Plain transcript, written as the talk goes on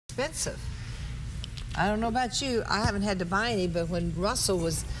Expensive. I don't know about you. I haven't had to buy any, but when Russell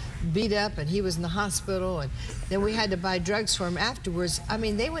was beat up and he was in the hospital, and then we had to buy drugs for him afterwards, I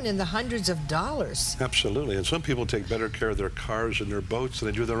mean, they went in the hundreds of dollars. Absolutely. And some people take better care of their cars and their boats than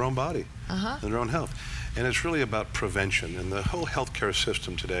they do their own body and their own health. And it's really about prevention. And the whole healthcare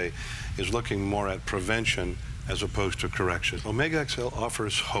system today is looking more at prevention as opposed to correction. Omega XL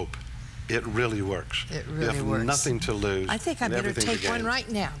offers hope. It really works. It really works. You have nothing to lose. I think I better take one right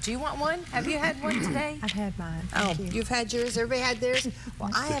now. Do you want one? Have you had one today? I've had mine. Oh, you've had yours? Everybody had theirs? Well,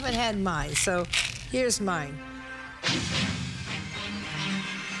 I haven't had mine, so here's mine.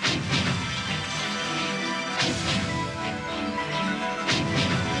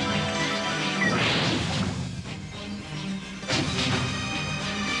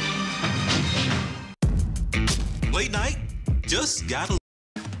 Late night? Just gotta.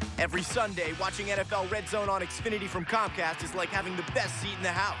 Every Sunday, watching NFL Red Zone on Xfinity from Comcast is like having the best seat in the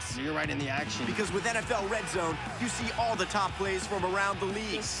house. You're right in the action. Because with NFL Red Zone, you see all the top plays from around the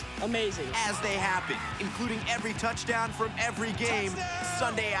league. It's amazing. As they happen, including every touchdown from every game,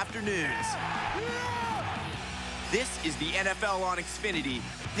 Sunday afternoons. This is the NFL on Xfinity.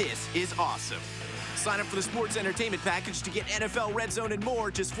 This is awesome. Sign up for the sports entertainment package to get NFL Red Zone and more,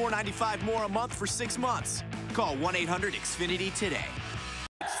 just $4.95 more a month for 6 months. Call 1-800-XFINITY today.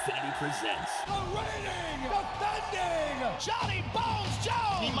 Xfinity presents the reigning, defending Johnny Bones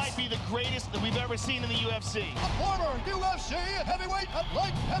Jones. He might be the greatest that we've ever seen in the UFC. A former UFC heavyweight,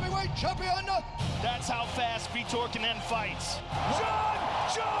 light heavyweight champion. That's how fast Vitor can end fights. John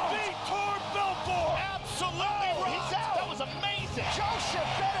Jones. Vitor Belfort. Absolutely right. He's out. That was amazing. Joseph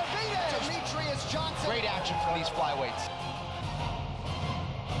Benavidez. Demetrius Johnson. Great action for these flyweights.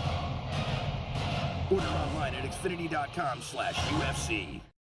 Order online at Xfinity.com/UFC.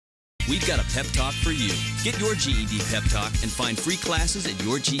 We've got a pep talk for you. Get your GED pep talk and find free classes at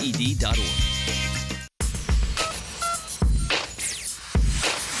yourged.org.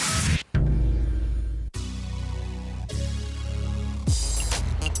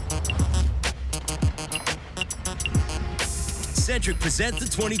 Centric presents the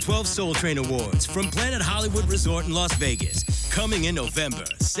 2012 Soul Train Awards from Planet Hollywood Resort in Las Vegas. Coming in November.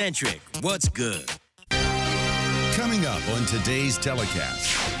 Centric, what's good? Coming up on today's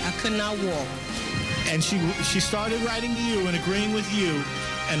telecast. I could not walk. And she started writing to you and agreeing with you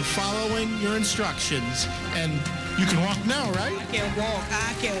and following your instructions. And you can walk now, right? I can walk.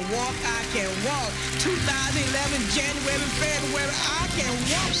 I can walk. I can walk. 2011, January, February, I can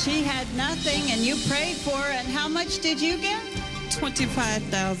walk. She had nothing and you prayed for her. And how much did you get?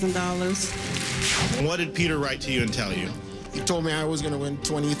 $25,000. What did Peter write to you and tell you? He told me I was going to win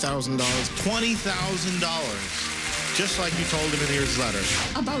 $20,000. $20,000. Just like you told him in his letter.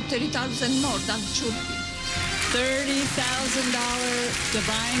 About 30,000 more than should be. $30,000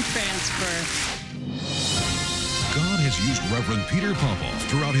 divine transfer. God has used Reverend Peter Popoff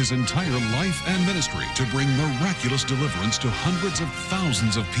throughout his entire life and ministry to bring miraculous deliverance to hundreds of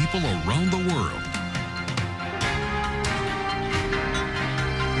thousands of people around the world.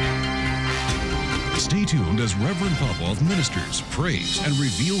 Stay tuned as Reverend Popoff ministers, prays, and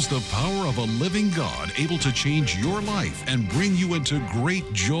reveals the power of a living God able to change your life and bring you into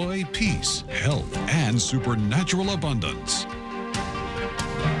great joy, peace, health, and supernatural abundance.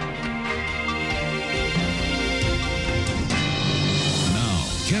 Now,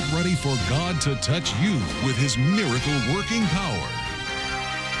 get ready for God to touch you with His miracle-working power.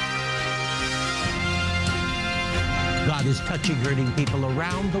 God is touching hurting people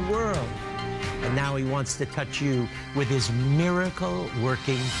around the world. And now He wants to touch you with His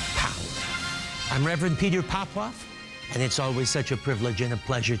miracle-working power. I'm Reverend Peter Popoff, and it's always such a privilege and a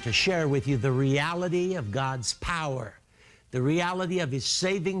pleasure to share with you the reality of God's power, the reality of His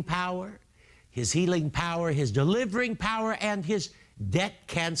saving power, His healing power, His delivering power, and His debt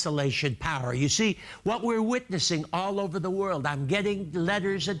cancellation power. You see, what we're witnessing all over the world, I'm getting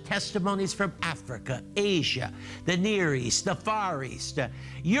letters and testimonies from Africa, Asia, the Near East, the Far East,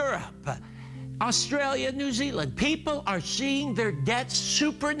 Europe, Australia, New Zealand. People are seeing their debts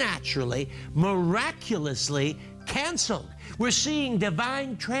supernaturally, miraculously canceled. We're seeing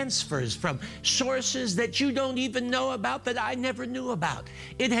divine transfers from sources that you don't even know about, that I never knew about.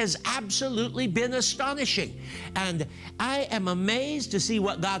 It has absolutely been astonishing. And I am amazed to see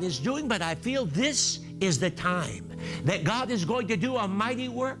what God is doing, but I feel this is the time that God is going to do a mighty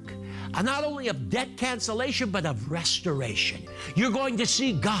work. Not only of debt cancellation, but of restoration. You're going to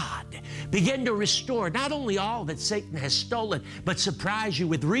see God begin to restore not only all that Satan has stolen, but surprise you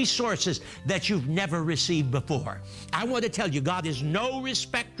with resources that you've never received before. I want to tell you, God is no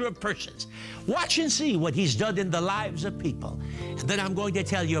respecter of persons. Watch and see what He's done in the lives of people. And then I'm going to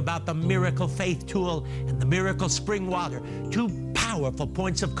tell you about the Miracle Faith Tool and the Miracle Spring Water, two powerful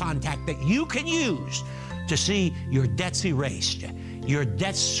points of contact that you can use to see your debts erased, your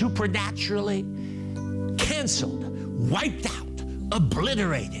debts supernaturally canceled, wiped out,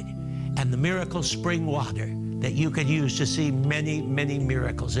 obliterated, and the Miracle Spring Water that you can use to see many, many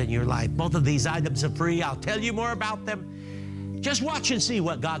miracles in your life. Both of these items are free. I'll tell you more about them. Just watch and see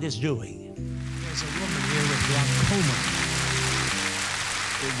what God is doing. There's a woman here with glaucoma.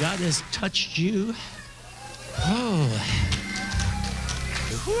 God has touched you. Oh.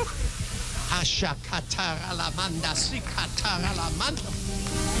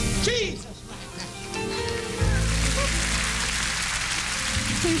 Jesus.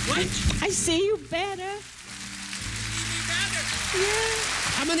 I see you better. Yeah.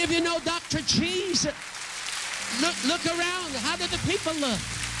 How many of you know Dr. Cheese? Look around. How do the people look?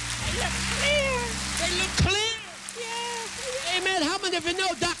 They look clear. They look clear. Yeah. Amen. How many of you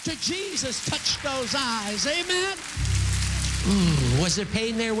know Dr. Jesus touched those eyes? Amen. Ooh, was there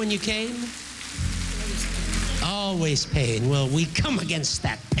pain there when you came? Always pain. Well, we come against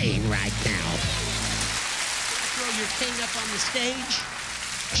that pain right now. Throw your king up on the stage.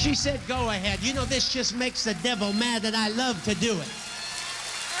 She said, go ahead. You know, this just makes the devil mad that I love to do it.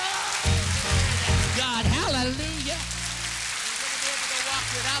 God, hallelujah. You're going to be able to walk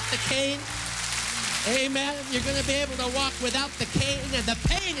without the cane. Amen. You're going to be able to walk without the cane, and the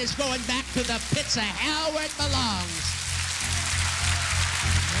pain is going back to the pits of hell where it belongs.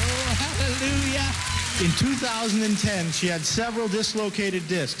 Oh, hallelujah. In 2010, she had several dislocated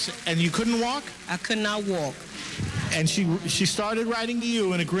discs, and you couldn't walk? I could not walk. And she started writing to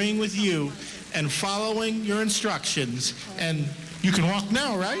you and agreeing with you and following your instructions, and you can walk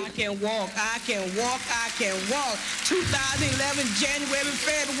now, right? I can walk. I can walk. I can walk. 2011, January,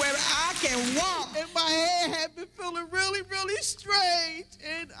 February, I can walk. And my head had been feeling really, really strange.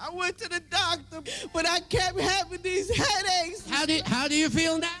 And I went to the doctor, but I kept having these headaches. How do you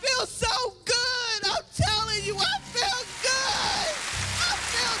feel now? I feel so good. I'm telling you, I feel good. I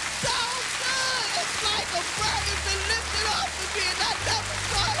feel so good. It's like a burden been lifted off of me, and I never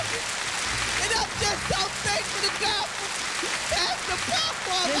thought of it. And I'm just so thankful to God for Pastor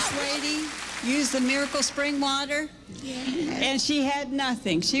Popoff. This lady used the Miracle Spring Water, and she had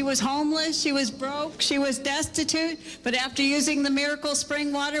nothing. She was homeless, she was broke, she was destitute, but after using the Miracle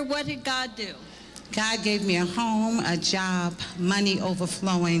Spring Water, what did God do? God gave me a home, a job, money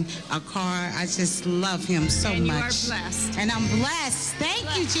overflowing, a car. I just love Him so much. And you are blessed. And I'm blessed. Thank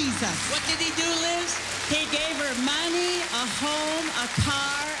you, Jesus. What did He do, Liz? He gave her money, a home, a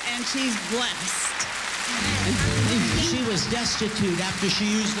car, and she's blessed. She was destitute after she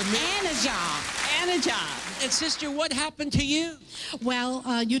used the miracle. And a job. And a job. And sister, what happened to you? Well,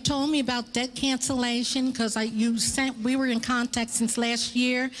 you told me about debt cancellation because we were in contact since last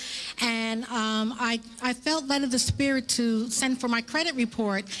year, and I felt led of the Spirit to send for my credit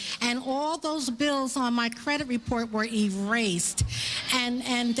report, and all those bills on my credit report were erased.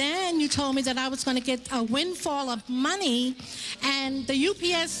 And then you told me that I was going to get a windfall of money, and the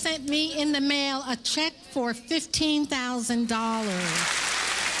UPS sent me in the mail a check for $15,000.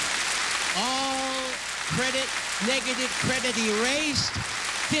 All credit, negative credit erased,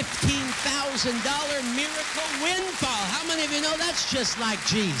 $15,000 miracle windfall. How many of you know that's just like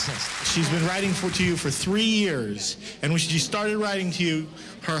Jesus? She's been writing to you for 3 years, and when she started writing to you,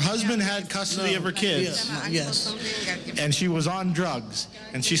 her husband had custody of her kids. Yes. And she was on drugs,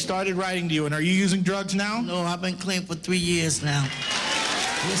 and she started writing to you. And are you using drugs now? No, I've been clean for 3 years now.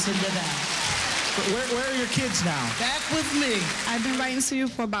 Listen to that. Where are your kids now? Back with me. I've been writing to you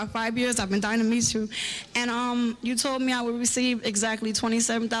for about 5 years. I've been dying to meet you. And you told me I would receive exactly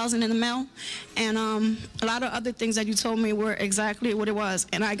 $27,000 in the mail. And a lot of other things that you told me were exactly what it was.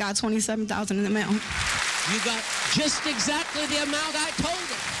 And I got $27,000 in the mail. You got just exactly the amount I told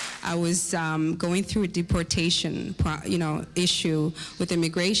her. I was going through a deportation, issue with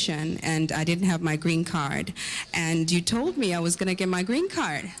immigration, and I didn't have my green card. And you told me I was going to get my green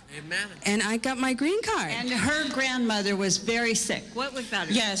card. Amen. And I got my green card. And her grandmother was very sick. What was that?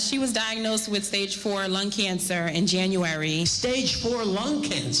 Yes, she was diagnosed with stage 4 lung cancer in January. Stage 4 lung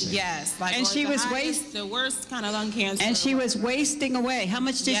cancer? Yes. And she was the worst kind of lung cancer. And she was wasting away. How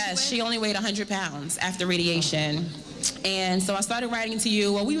much did she weigh? Yes, she only weighed 100 pounds after radiation. And so I started writing to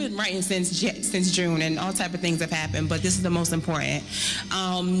you. Well, we've been writing since June, and all type of things have happened, but this is the most important.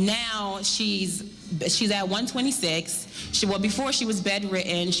 Now she's at 126. Before she was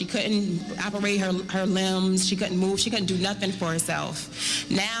bedridden, she couldn't operate her limbs, she couldn't move, she couldn't do nothing for herself.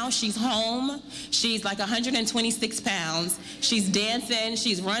 Now she's home, she's like 126 pounds, she's dancing,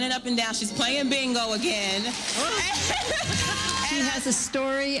 she's running up and down, she's playing bingo again. She has a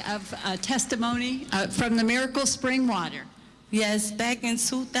story of testimony from the Miracle Spring Water. Yes, back in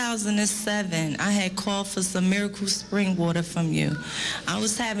 2007, I had called for some Miracle Spring Water from you. I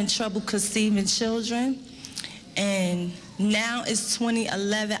was having trouble conceiving children, and now it's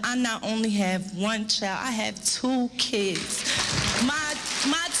 2011. I not only have one child, I have 2 kids. My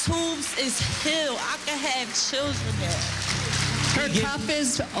tubes is healed. I can have children now. Her cup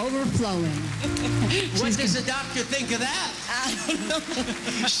is overflowing. What does the doctor think of that? I don't know.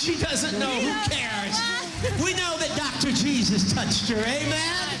 She doesn't know. Who cares? We know that Dr. Jesus touched her.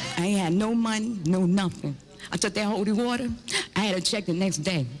 Amen? I ain't had no money, no nothing. I took that holy water. I had a check the next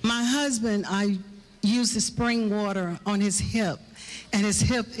day. My husband, I used the spring water on his hip, and his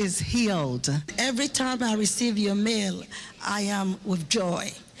hip is healed. Every time I receive your mail, I am with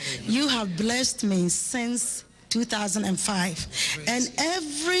joy. You have blessed me since 2005, and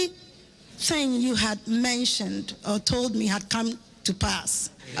everything you had mentioned or told me had come to pass.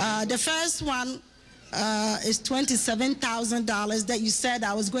 The first one is $27,000 that you said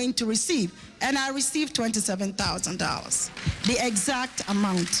I was going to receive, and I received $27,000, the exact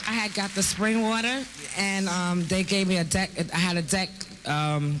amount. I had got the spring water, and they gave me a debt. I had a debt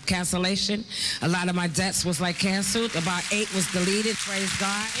cancellation. A lot of my debts was like canceled. About 8 was deleted. Praise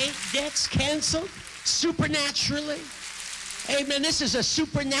God. 8 debts canceled supernaturally. Amen. This is a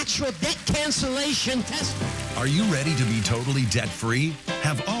supernatural debt cancellation testimony. Are you ready to be totally debt-free?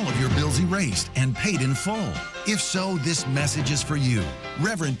 Have all of your bills erased and paid in full? If so, this message is for you.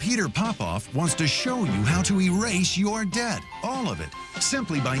 Rev Peter Popoff wants to show you how to erase your debt, all of it,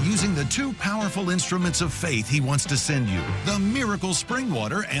 simply by using the 2 powerful instruments of faith he wants to send you, the Miracle Spring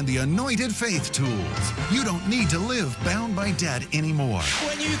Water and the Anointed Faith Tools. You don't need to live bound by debt anymore.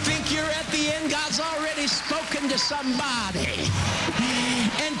 When you think you're at the end, God's already spoken to somebody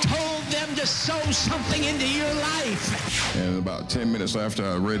and told them to sow something into your life. And about 10 minutes after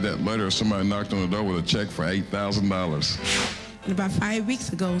I read that letter, somebody knocked on the door with a check for $8,000. And about 5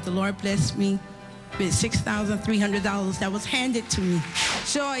 weeks ago, the Lord blessed me with $6,300 that was handed to me.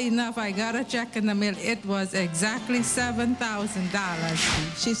 Sure enough, I got a check in the mail. It was exactly $7,000.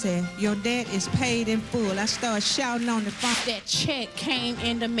 She said, your debt is paid in full. I started shouting on the phone. That check came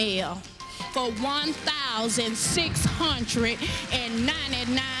in the mail for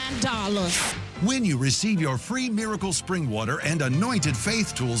 $1,699. When you receive your free Miracle Spring Water and Anointed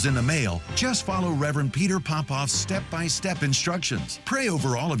Faith Tools in the mail, just follow Rev Peter Popoff's step-by-step instructions. Pray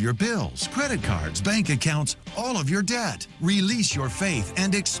over all of your bills, credit cards, bank accounts, all of your debt. Release your faith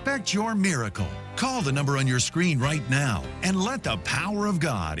and expect your miracle. Call the number on your screen right now and let the power of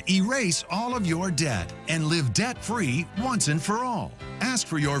God erase all of your debt and live debt-free once and for all. Ask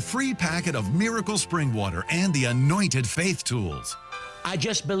for your free packet of Miracle Spring Water and the Anointed Faith Tools. I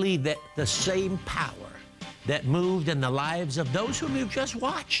just believe that the same power that moved in the lives of those whom you've just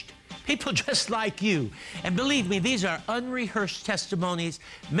watched, people just like you. And believe me, these are unrehearsed testimonies.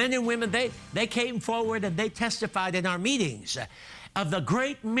 Men and women, they came forward and they testified in our meetings of the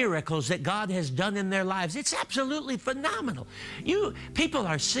great miracles that God has done in their lives. It's absolutely phenomenal. People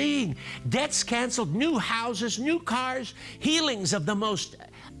are seeing debts canceled, new houses, new cars, healings of the most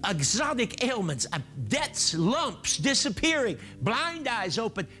exotic ailments, debts, lumps disappearing, blind eyes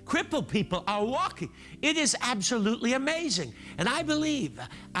open, crippled people are walking. It is absolutely amazing. And I believe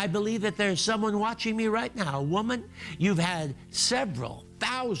that there's someone watching me right now, a woman, you've had several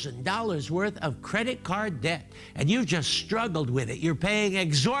 $1,000 worth of credit card debt, and you've just struggled with it. You're paying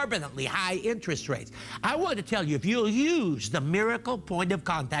exorbitantly high interest rates. I want to tell you, if you'll use the Miracle Point of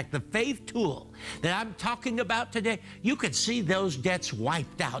Contact, the faith tool that I'm talking about today, you can see those debts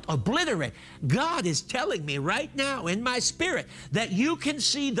wiped out, obliterate. God is telling me right now in my spirit that you can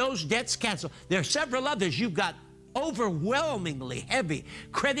see those debts canceled. There are several others. You've got overwhelmingly heavy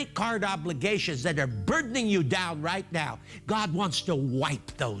credit card obligations that are burdening you down right now. God wants to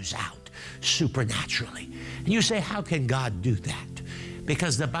wipe those out supernaturally. And you say, how can God do that?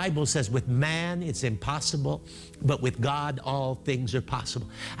 Because the Bible says with man it's impossible, But with God, all things are possible.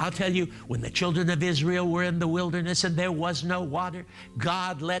 I'll tell you, when the children of Israel were in the wilderness and there was no water,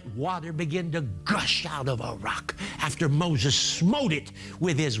 God let water begin to gush out of a rock after Moses smote it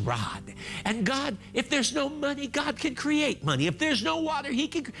with his rod. And God, if there's no money, God can create money. If there's no water, He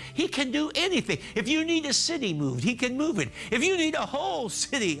can do anything. If you need a city moved, He can move it. If you need a whole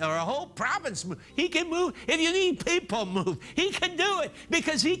city or a whole province moved, He can move. If you need people moved, He can do it,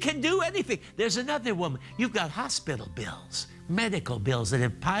 because He can do anything. There's another woman. You've got hospital bills, medical bills that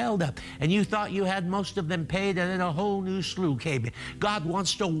have piled up, and you thought you had most of them paid, and then a whole new slew came in. God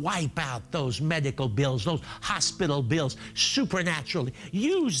wants to wipe out those medical bills, those hospital bills, supernaturally.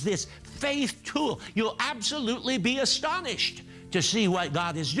 Use this faith tool. You'll absolutely be astonished to see what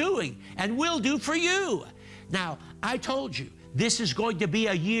God is doing and will do for you. Now, I told you, this is going to be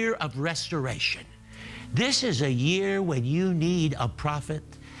a year of restoration. This is a year when you need a prophet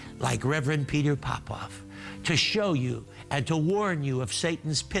like Rev Peter Popoff to show you and to warn you of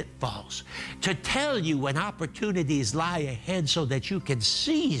Satan's pitfalls, to tell you when opportunities lie ahead so that you can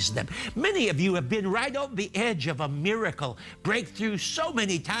seize them. Many of you have been right on the edge of a miracle breakthrough so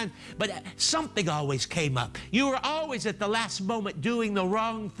many times, but something always came up. You were always at the last moment doing the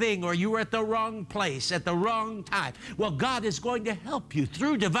wrong thing, or you were at the wrong place at the wrong time. Well, God is going to help you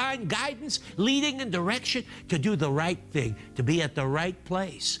through divine guidance, leading and direction to do the right thing, to be at the right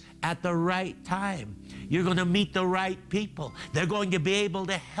place at the right time. You're going to meet the right people. They're going to be able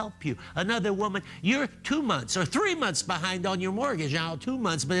to help you. Another woman, you're 2 months or 3 months behind on your mortgage. Now, 2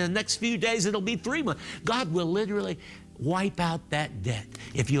 months, but in the next few days, it'll be 3 months. God will literally wipe out that debt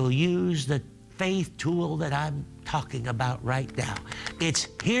if you'll use the faith tool that I'm talking about right now. It's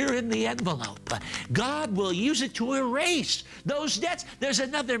here in the envelope. God will use it to erase those debts. There's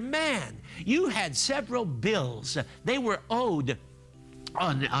another man. You had several bills. They were owed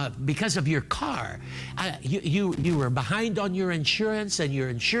on because of your car. You were behind on your insurance, and your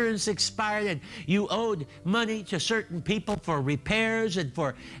insurance expired, and you owed money to certain people for repairs and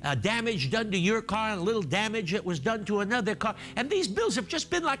for damage done to your car and a little damage that was done to another car. And these bills have just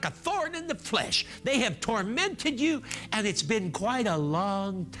been like a thorn in the flesh. They have tormented you, and it's been quite a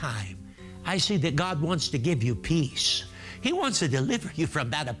long time. I see that God wants to give you peace. He wants to deliver you from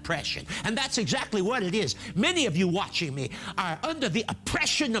that oppression. And that's exactly what it is. Many of you watching me are under the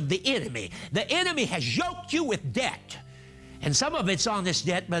oppression of the enemy. The enemy has yoked you with debt. And some of it's honest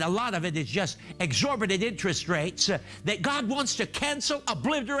debt, but a lot of it is just exorbitant interest rates that God wants to cancel,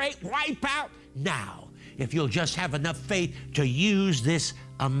 obliterate, wipe out now, if you'll just have enough faith to use this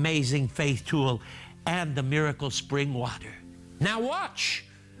amazing faith tool and the miracle spring water. Now watch.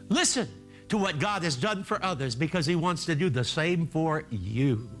 Listen to what God has done for others, because He wants to do the same for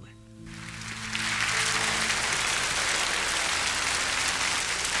you.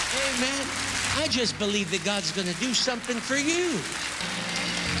 Amen. I just believe that God's going to do something for you.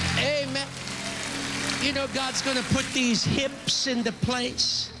 Amen. You know, God's going to put these hips into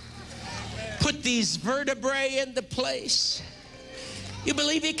place, put these vertebrae into place. You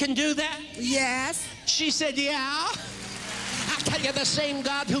believe He can do that? Yes. She said, yeah. I tell you, the same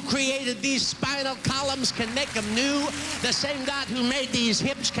God who created these spinal columns can make them new. The same God who made these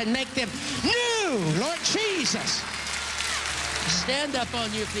hips can make them new. Lord Jesus. Stand up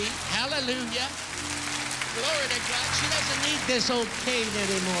on your feet. Hallelujah. Glory to God. She doesn't need this old cane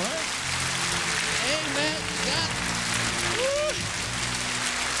anymore. Amen. God. Woo.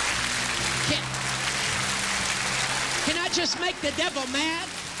 Can I just make the devil mad?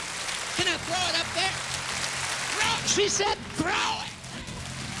 Can I throw it up there? She said, throw it.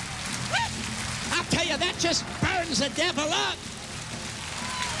 I'll tell you, that just burns the devil up.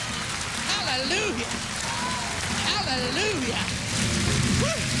 Hallelujah. Hallelujah.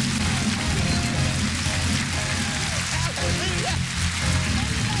 Woo. Hallelujah.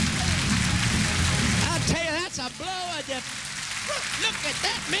 I'll tell you, that's a blow of the... Look at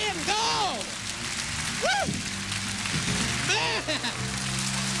that man go. Woo. Man.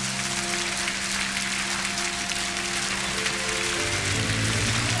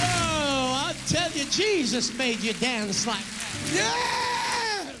 Tell you, Jesus made you dance like that.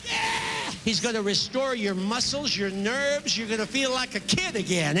 Yeah! Yeah! He's going to restore your muscles, your nerves. You're going to feel like a kid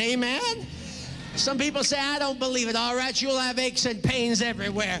again. Amen? Some people say, I don't believe it. All right, you'll have aches and pains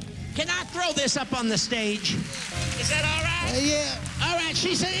everywhere. Can I throw this up on the stage? Is that all right? Yeah. All right,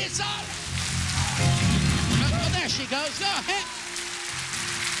 she said it's all right. Oh, there she goes. Go ahead.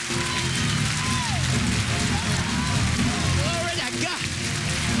 Glory to God.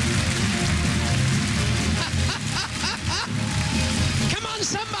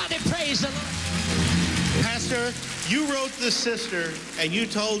 Somebody praise the Lord. Pastor, you wrote this sister and you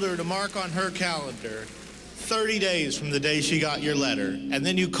told her to mark on her calendar 30 days from the day she got your letter, and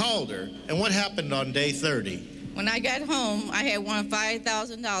then you called her. And what happened on day 30? When I got home, I had won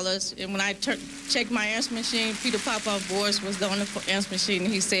 $5,000, and when I checked my answer machine, Peter Popoff's voice was on the answer machine,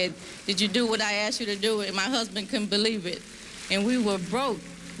 and he said, "Did you do what I asked you to do?" And my husband couldn't believe it. And we were broke.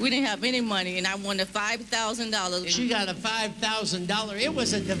 We didn't have any money, and I won the $5,000. She got a $5,000. It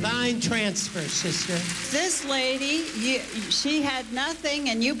was a divine transfer, sister. This lady, she had nothing,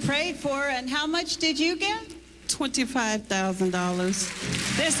 and you prayed for her, and how much did you get? $25,000.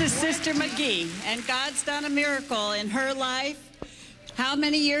 This is Sister McGee, and God's done a miracle in her life. How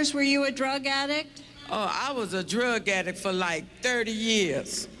many years were you a drug addict? Oh, I was a drug addict for like 30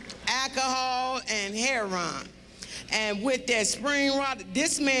 years. Alcohol and heroin. And with that spring water,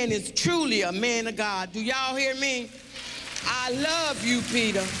 this man is truly a man of God. Do y'all hear me? I love you,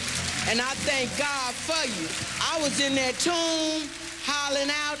 Peter, and I thank God for you. I was in that tomb hollering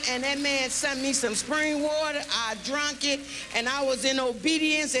out, and that man sent me some spring water. I drank it, and I was in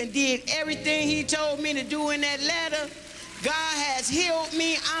obedience and did everything he told me to do in that letter. God has healed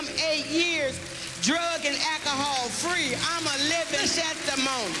me. I'm 8 years drug and alcohol free. I'm a living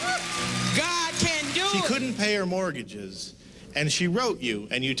testimony. God can do it. She couldn't pay her mortgages, and she wrote you,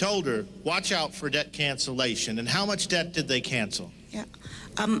 and you told her, watch out for debt cancellation. And how much debt did they cancel? Yeah.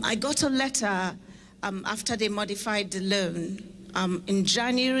 I got a letter after they modified the loan. In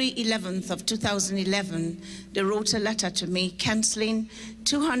January 11th of 2011, they wrote a letter to me canceling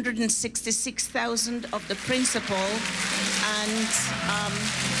 $266,000 of the principal, and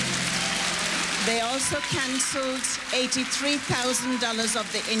they also canceled $83,000 of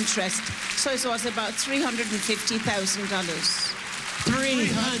the interest. So it was about $350,000.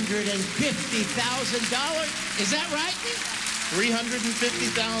 $350,000? Is that right?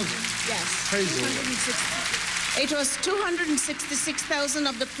 $350,000. Yes. Praise the Lord. It was $266,000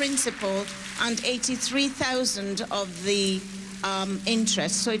 of the principal and $83,000 of the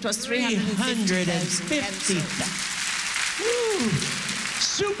interest. So it was $350,000.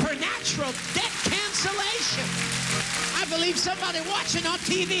 Supernatural debt cancellation. I believe somebody watching on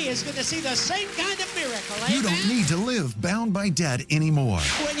TV is going to see the same kind of miracle. Amen? You don't need to live bound by debt anymore.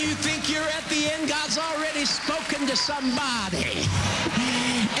 When you think you're at the end, God's already spoken to somebody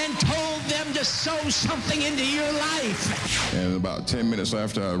and told them to sow something into your life. And about 10 minutes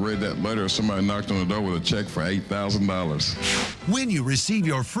after I read that letter, somebody knocked on the door with a check for $8,000. When you receive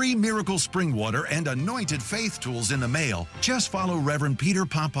your free Miracle Spring Water and Anointed Faith Tools in the mail, just follow Rev Peter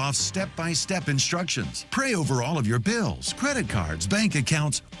Popoff's step-by-step instructions. Pray over all of your bills, credit cards, bank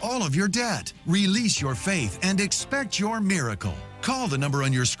accounts, all of your debt. Release your faith and expect your miracle. Call the number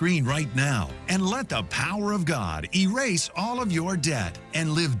on your screen right now and let the power of God erase all of your debt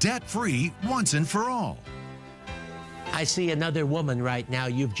and live debt-free once and for all. I see another woman right now.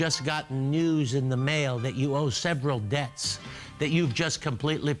 You've just gotten news in the mail that you owe several debts that you've just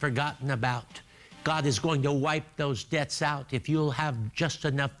completely forgotten about. God is going to wipe those debts out if you'll have just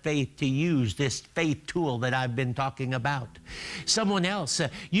enough faith to use this faith tool that I've been talking about. Someone else,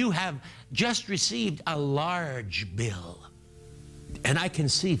 you have just received a large bill. And I can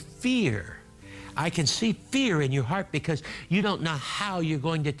see fear. I can see fear in your heart because you don't know how you're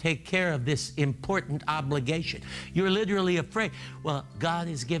going to take care of this important obligation. You're literally afraid. Well, God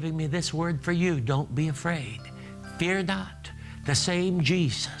is giving me this word for you. Don't be afraid. Fear not. The same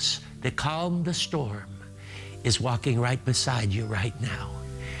Jesus that calmed the storm is walking right beside you right now.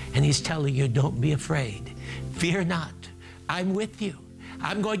 And he's telling you, don't be afraid. Fear not. I'm with you.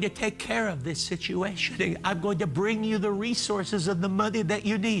 I'm going to take care of this situation. I'm going to bring you the resources and the money that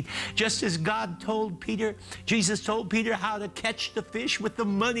you need. Just as God told Peter, Jesus told Peter how to catch the fish with the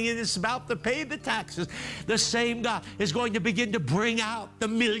money in his mouth to pay the taxes. The same God is going to begin to bring out the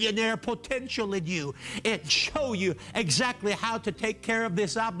millionaire potential in you and show you exactly how to take care of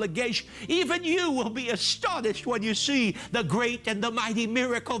this obligation. Even you will be astonished when you see the great and the mighty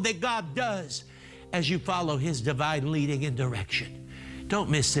miracle that God does as you follow his divine leading and direction. Don't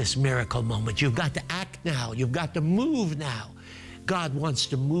miss this miracle moment. You've got to act now. You've got to move now. God wants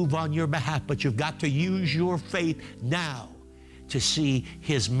to move on your behalf, but you've got to use your faith now to see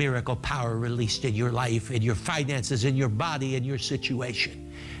his miracle power released in your life, in your finances, in your body, in your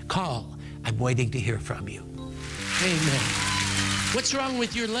situation. Call. I'm waiting to hear from you. Amen. What's wrong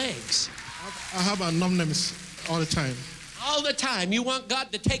with your legs? I have a numbness all the time. All the time. You want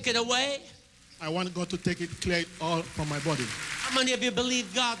God to take it away? I want God to take it, clear it all from my body. How many of you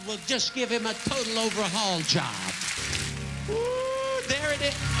believe God will just give him a total overhaul job? Ooh, there it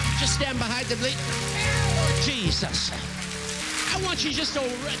is. Just stand behind the bleed. Lord Jesus. I want you just to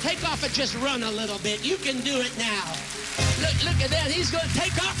take off and just run a little bit. You can do it now. Look at that. He's going to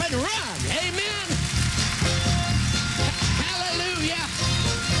take off and run. Amen.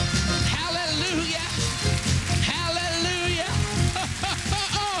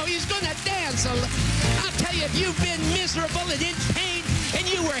 miserable and in pain and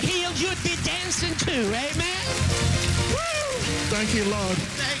you were healed, you'd be dancing too. Amen? Woo! Thank you, Lord.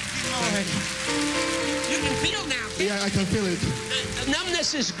 Thank you, Lord. You can feel now. Yeah, I can feel it. The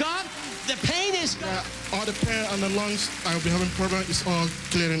numbness is gone. The pain is gone. All the pain on the lungs, I'll be having problems, it's all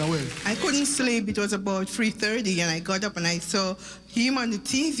clearing away. I couldn't sleep. It was about 3:30, and I got up and I saw him on the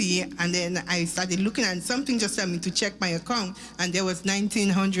TV, and then I started looking, and something just told me to check my account, and there was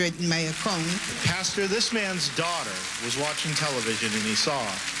 $1,900 in my account. Pastor, this man's daughter was watching television, and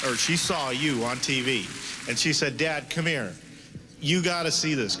she saw you on TV, and she said, Dad, come here. You got to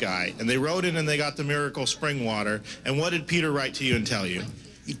see this guy. And they wrote in and they got the miracle spring water. And what did Peter write to you and tell you?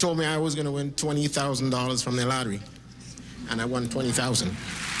 He told me I was going to win $20,000 from the lottery, and I won $20,000.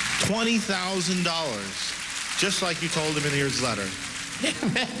 $20,000, just like you told him in his letter.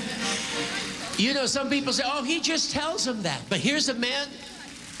 You know, some people say, oh, he just tells them that. But here's a man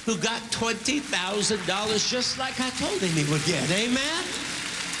who got $20,000 just like I told him he would get. Amen?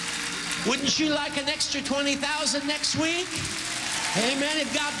 Wouldn't you like an extra $20,000 next week? Amen.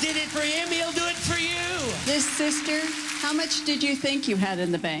 If God did it for him, he'll do it for you. This sister, how much did you think you had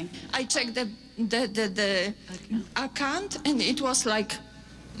in the bank? I checked the account, and it was like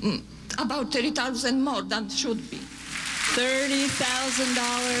about 30,000 more than should be.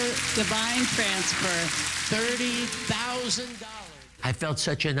 $30,000 divine transfer. $30,000. I felt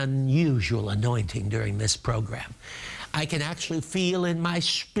such an unusual anointing during this program. I can actually feel in my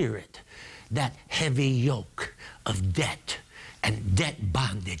spirit that heavy yoke of debt and debt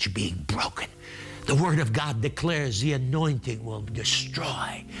bondage being broken. The Word of God declares the anointing will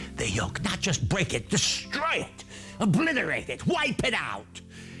destroy the yoke. Not just break it, destroy it, obliterate it, wipe it out.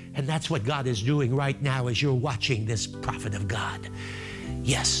 And that's what God is doing right now as you're watching this prophet of God.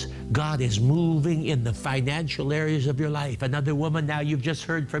 Yes, God is moving in the financial areas of your life. Another woman now, you've just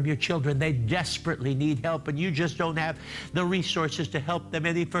heard from your children. They desperately need help, and you just don't have the resources to help them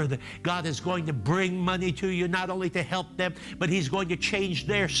any further. God is going to bring money to you, not only to help them, but He's going to change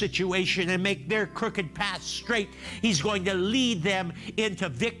their situation and make their crooked path straight. He's going to lead them into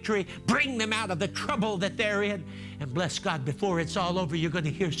victory, bring them out of the trouble that they're in. And bless God, before it's all over, you're going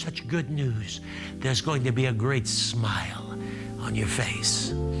to hear such good news. There's going to be a great smile on your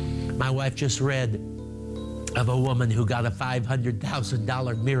face. My wife just read of a woman who got a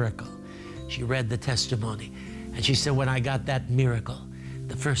 $500,000 miracle. She read the testimony, and she said, when I got that miracle,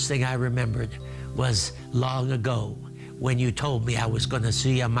 the first thing I remembered was long ago when you told me I was going to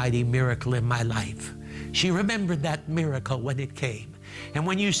see a mighty miracle in my life. She remembered that miracle when it came. And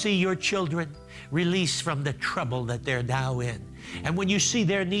when you see your children released from the trouble that they're now in, and when you see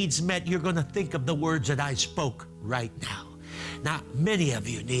their needs met, you're going to think of the words that I spoke right now. Now, many of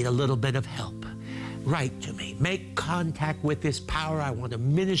you need a little bit of help. Write to me. Make contact with this power. I want to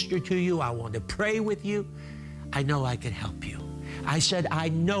minister to you. I want to pray with you. I know I can help you. I said, I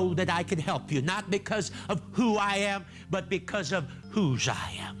know that I can help you, not because of who I am, but because of whose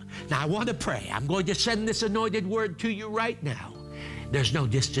I am. Now, I want to pray. I'm going to send this anointed word to you right now. There's no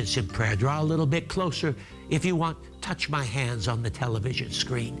distance in prayer. Draw a little bit closer. If you want, touch my hands on the television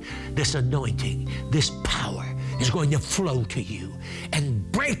screen. This anointing, this power is going to flow to you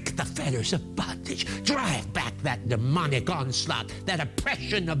and break the fetters of bondage. Drive back that demonic onslaught, that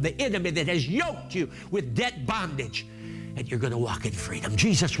oppression of the enemy that has yoked you with debt bondage. And you're going to walk in freedom.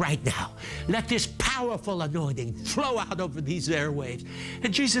 Jesus, right now, let this powerful anointing flow out over these airwaves.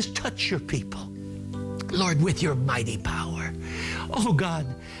 And Jesus, touch your people, Lord, with your mighty power. Oh God,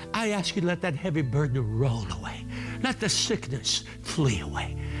 I ask you to let that heavy burden roll away. Let the sickness flee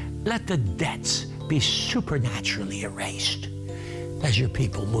away. Let the debts be supernaturally erased as your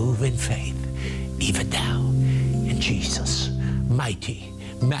people move in faith, even now. In Jesus' mighty,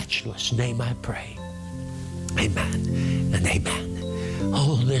 matchless name I pray. Amen and amen.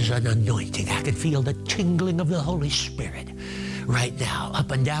 Oh, there's an anointing. I can feel the tingling of the Holy Spirit right now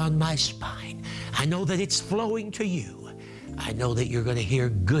up and down my spine. I know that it's flowing to you. I know that you're going to hear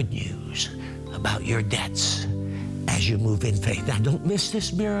good news about your debts as you move in faith. Now, don't miss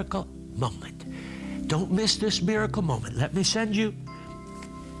this miracle moment. Don't miss this miracle moment. Let me send you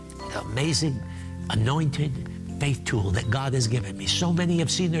the amazing anointed faith tool that God has given me. So many have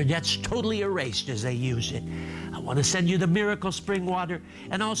seen their debts totally erased as they use it. I want to send you the miracle spring water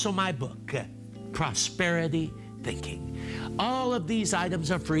and also my book, Prosperity Thinking. All of these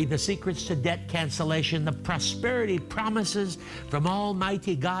items are free. The secrets to debt cancellation, the prosperity promises from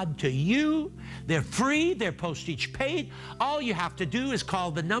Almighty God to you. They're free. They're postage paid. All you have to do is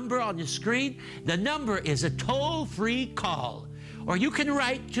call the number on your screen. The number is a toll-free call. Or you can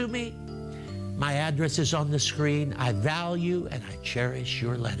write to me. My address is on the screen. I value and I cherish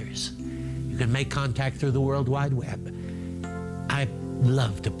your letters. You can make contact through the World Wide Web. I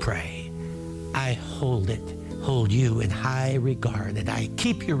love to pray. I hold you in high regard, and I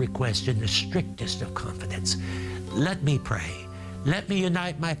keep your request in the strictest of confidence. Let me pray. Let me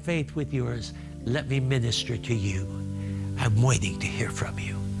unite my faith with yours. Let me minister to you. I'm waiting to hear from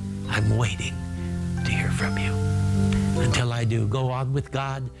you. I'm waiting to hear from you. Until I do, go on with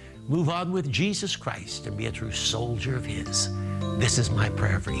God, move on with Jesus Christ, and be a true soldier of His. This is my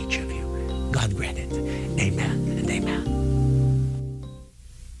prayer for each of you. God grant it. Amen and amen.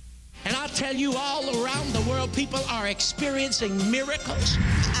 And I'll tell you, all around the world, people are experiencing miracles.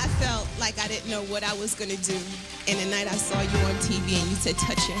 I felt like I didn't know what I was going to do. And the night I saw you on TV and you said,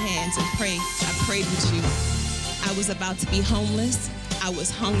 touch your hands and pray, I prayed with you. I was about to be homeless. I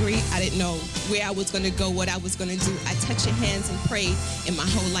was hungry. I didn't know where I was going to go, what I was going to do. I touched your hands and prayed, and my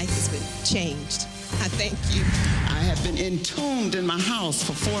whole life has been changed. I thank you. I have been entombed in my house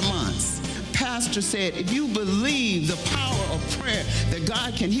for 4 months. Pastor said, if you believe the power of prayer that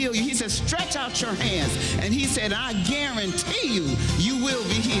God can heal you, he said, stretch out your hands. And he said, I guarantee you, you will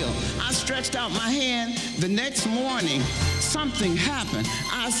be healed. I stretched out my hand. The next morning, something happened.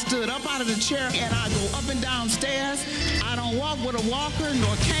 I stood up out of the chair and I go up and down stairs. I don't walk with a walker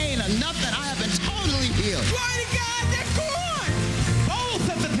nor cane or nothing. I have been totally healed. Glory to God, they're gone. Both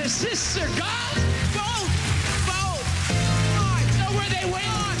of the persists are gone. Both. Know where they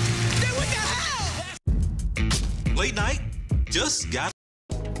went? They went to hell. Late night? Just got.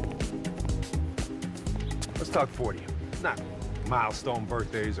 Let's talk 40. Not milestone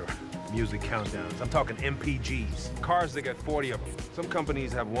birthdays or music countdowns. I'm talking MPGs. Cars that got 40 of them. Some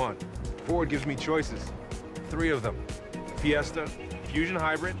companies have one. Ford gives me choices. 3 of them. Fiesta, Fusion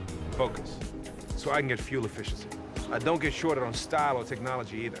Hybrid, Focus. So I can get fuel efficiency. I don't get shorted on style or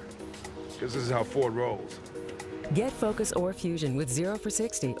technology either. Because this is how Ford rolls. Get Focus or Fusion with 0 for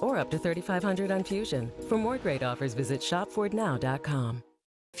 60 or up to $3,500 on Fusion. For more great offers, visit shopfordnow.com.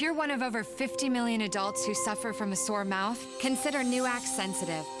 If you're one of over 50 million adults who suffer from a sore mouth, consider NuAct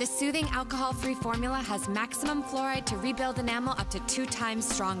Sensitive. The soothing alcohol-free formula has maximum fluoride to rebuild enamel up to 2 times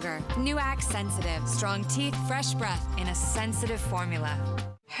stronger. NuAct Sensitive. Strong teeth, fresh breath in a sensitive formula.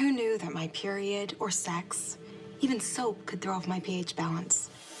 Who knew that my period or sex, even soap, could throw off my pH balance?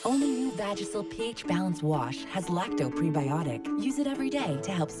 Only new Vagisil pH Balance Wash has lacto prebiotic. Use it every day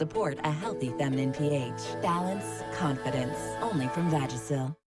to help support a healthy feminine pH. Balance, confidence, only from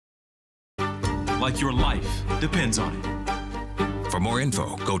Vagisil. Like your life depends on it. For more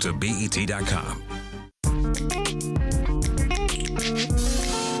info, go to BET.com.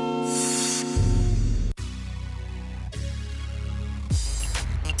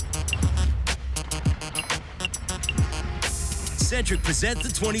 Centric presents the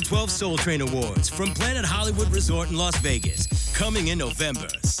 2012 Soul Train Awards from Planet Hollywood Resort in Las Vegas. Coming in November.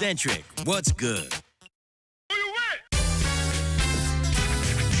 Centric, what's good?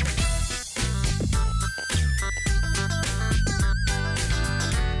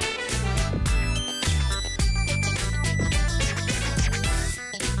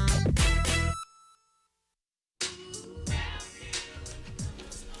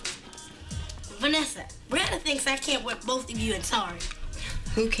 Vanessa, Brianna thinks I can't work both of you at Sorry.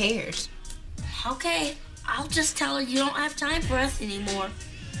 Who cares? Okay, I'll just tell her you don't have time for us anymore.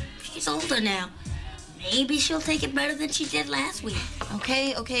 She's older now. Maybe she'll take it better than she did last week.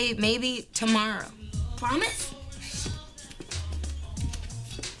 Okay, maybe tomorrow. Promise?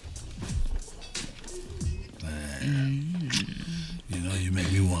 You know, you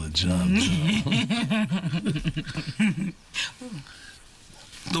make me want to jump.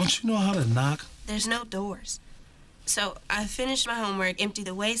 Don't you know how to knock? There's no doors. So I finished my homework, emptied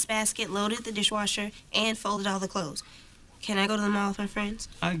the wastebasket, loaded the dishwasher, and folded all the clothes. Can I go to the mall with my friends?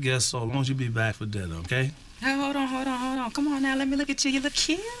 I guess so. Won't you be back for dinner, okay? Oh, hold on. Come on now, let me look at you. You look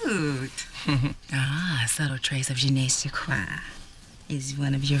cute. Subtle trace of je ne sais quoi. Is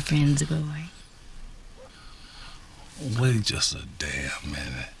one of your friends a boy? Wait just a damn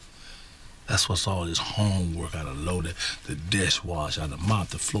minute. That's what's all this homework. I done loaded the dishwasher, I done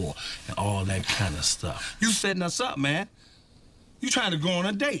mopped the floor, and all that kind of stuff. You setting us up, man. You trying to go on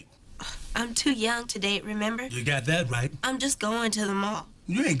a date. I'm too young to date, remember? You got that right. I'm just going to the mall.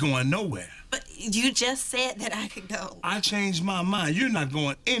 You ain't going nowhere. But you just said that I could go. I changed my mind. You're not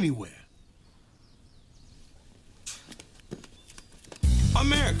going anywhere.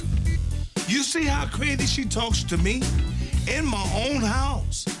 America, you see how crazy she talks to me? In my own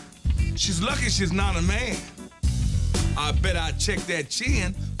house. She's lucky she's not a man. I bet I check that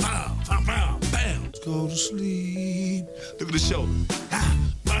chin. Pow, pow, pow, bam. Let's go to sleep. Look at the shoulder. Ah,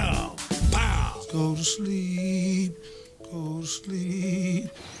 pow, pow. Let's go to sleep. Go to sleep.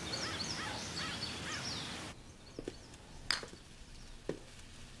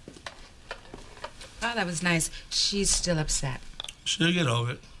 saw that was nice. She's still upset. She'll get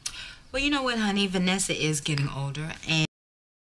over it. Well, you know what, honey? Vanessa is getting older, and